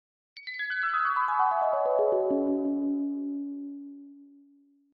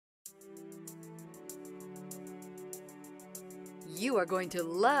You are going to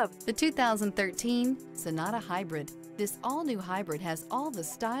love the 2013 Sonata Hybrid. This all-new hybrid has all the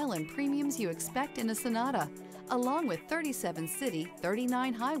style and premiums you expect in a Sonata, along with 37 city,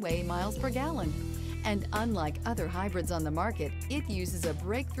 39 highway miles per gallon. And unlike other hybrids on the market, it uses a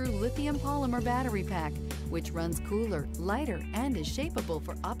breakthrough lithium polymer battery pack, which runs cooler, lighter, and is shapeable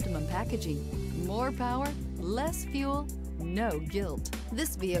for optimum packaging. More power, less fuel, no guilt.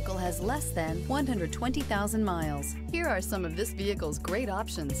 This vehicle has less than 120,000 miles. Here are some of this vehicle's great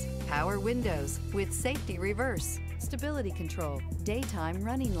options: power windows with safety reverse, stability control, daytime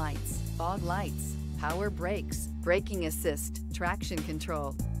running lights, fog lights, power brakes, braking assist, traction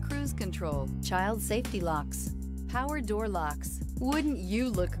control, cruise control, child safety locks, power door locks. Wouldn't you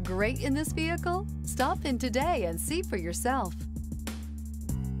look great in this vehicle? Stop in today and see for yourself.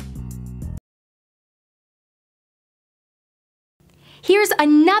 Here's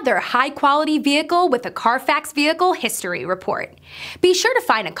another high-quality vehicle with a Carfax Vehicle History Report. Be sure to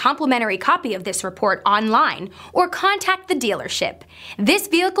find a complimentary copy of this report online or contact the dealership. This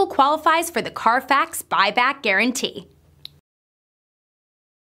vehicle qualifies for the Carfax Buyback Guarantee.